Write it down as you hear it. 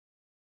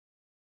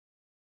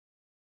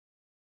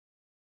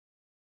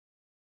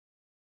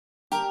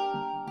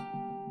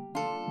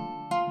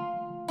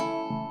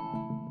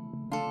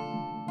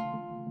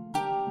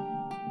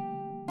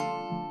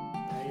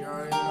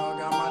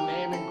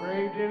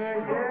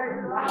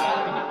I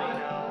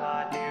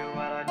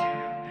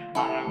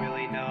don't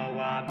really know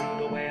I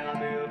move the way I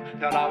move.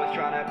 Not always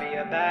trying to be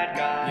a bad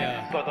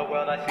guy, but the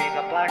world I see is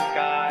a black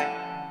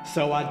sky.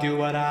 So I do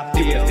what I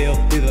feel. Do what I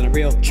feel, do that I'm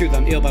real. Truth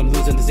I'm ill, but I'm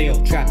losing the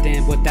zeal. Trapped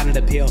in without an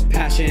appeal.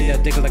 Passion,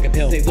 they'll dig it like a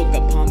pill. They look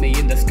upon me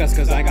in disgust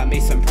cause I got me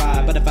some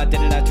pride. But if I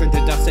did it, I'd turn to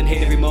dust and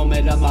hate every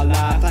moment of my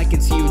life. I can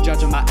see you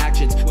judging my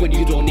actions when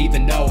you don't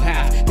even know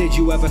half. Did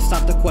you ever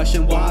stop to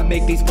question why I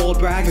make these bold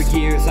brags? For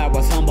years I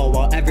was humble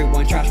while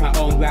everyone trashed my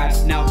own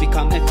raps. Now I've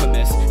become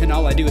infamous, and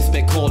all I do is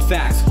spit cold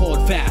facts.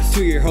 Hold fast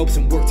to your hopes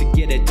and work to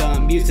get it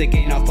done. Music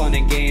ain't all fun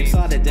and games.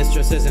 Thought that this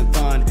just isn't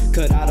fun.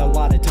 Cut out a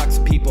lot of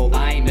toxic people,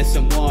 I ain't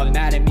missing one.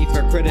 Mad at me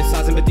for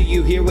criticizing, but do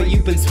you hear what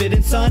you've been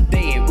spitting, son? They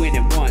ain't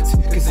winning once,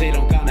 cause they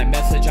don't got a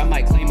message. I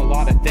might claim a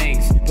lot of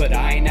things, but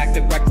I ain't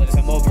acting reckless.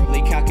 I'm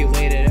overly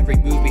calculated, every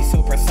move be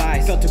so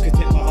precise. Felt too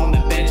content while on the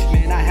bench,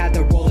 man, I had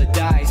to roll the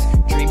dice.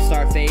 Dreams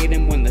start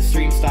fading when the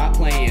streams stop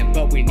playing,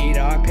 but we need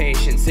our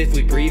patience. If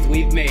we breathe,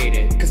 we've made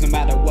it. Cause no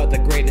matter what, the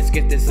greatest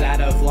gift is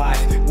that of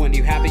life. When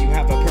you have it, you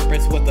have a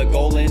purpose with a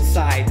goal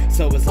inside.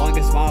 So as long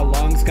as my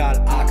lungs got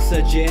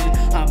oxygen,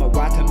 I'ma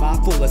ride to my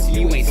fullest,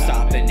 you ain't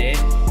stopping it.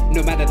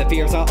 No matter the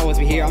fears, I'll always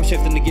be here. I'm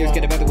shifting the gears,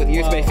 getting better with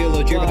years. May feel a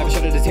little drear, but I've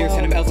shut the tears.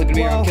 Send them else like a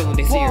mirror, I'm killing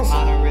these tears.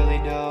 I don't really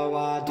know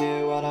why I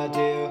do what I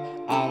do.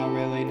 I don't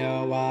really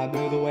know why I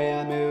move the way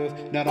I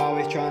move. Not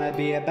always trying to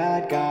be a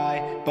bad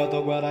guy, but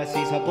the world I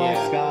see is a black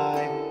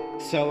sky.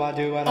 So I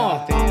do what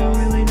I feel. I don't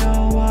really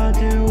know why I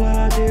do what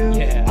I do.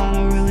 I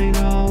don't really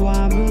know why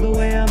I move the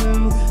way I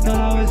move. Not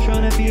always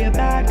trying to be a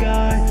bad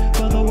guy,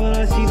 but the world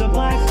I see is a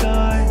black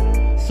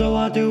sky. So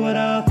I do what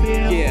I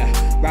feel.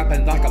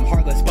 Rapping like I'm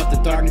heartless, but the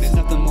darkness is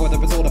nothing more the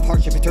result of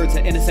hardship. It turns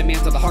an innocent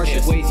man to the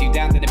harshest. Weighs you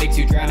down, then it makes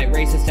you drown. It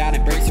races down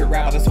and breaks your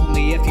rap. But it's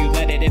only if you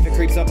let it. If it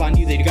creeps up on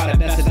you, then you gotta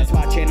best it. That's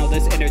why I channel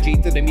this energy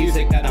through the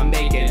music that I'm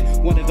making.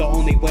 One of the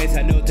only ways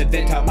I know to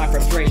vent out my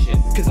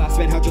frustration. Cause I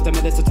spend hundreds of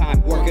minutes of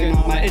time working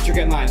on my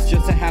intricate lines,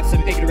 just to have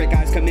some ignorant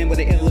guys come in with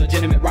the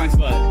illegitimate rhymes.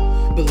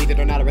 But believe it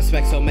or not, I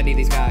respect so many of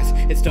these guys.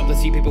 It's dope to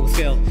see people with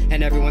skill,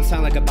 and everyone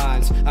sound like a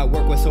binds. I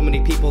work with so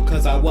many people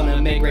cause I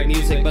wanna make great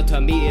music. But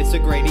to me it's a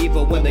great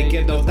evil when they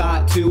give no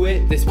thought to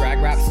it. This brag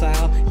rap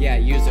style, yeah, I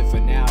use it for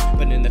now,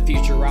 but in the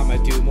future I'ma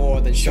do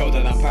more than show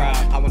that I'm proud.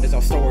 I want to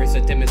tell stories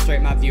that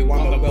demonstrate my view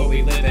on the world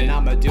we live in.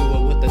 I'ma do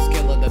it with the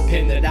skill of the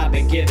pen that I've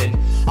been given.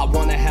 I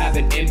wanna have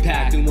an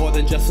impact, do more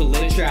than just a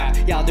lit trap.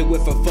 Y'all do it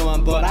for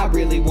fun, but I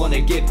really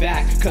wanna get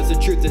back. Cause the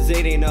truth is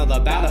it ain't all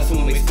about us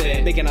when we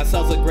spit. Making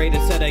ourselves look great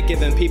instead of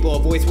giving people a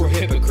voice, we're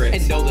hypocrites.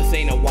 And no, this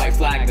ain't a white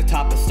flag, the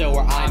top is still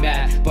where I'm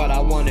at, but I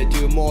wanna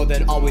do more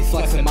than always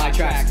flexing my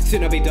tracks.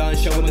 Soon I'll be done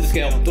showing the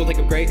skill. Don't think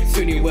I'm great,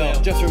 soon you will.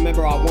 Just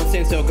remember I won't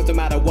stand still, cause no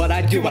matter what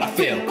I do, what I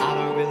feel. I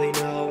don't really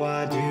know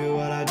why I do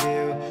what I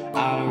do.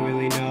 I don't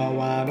really know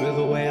why I move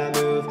the way I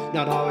move.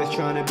 Not always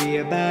trying to be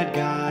a bad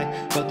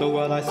guy, but the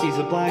world I see is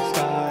a black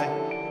sky.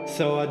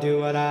 So I do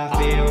what I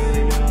feel. I don't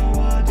really know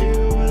why I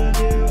do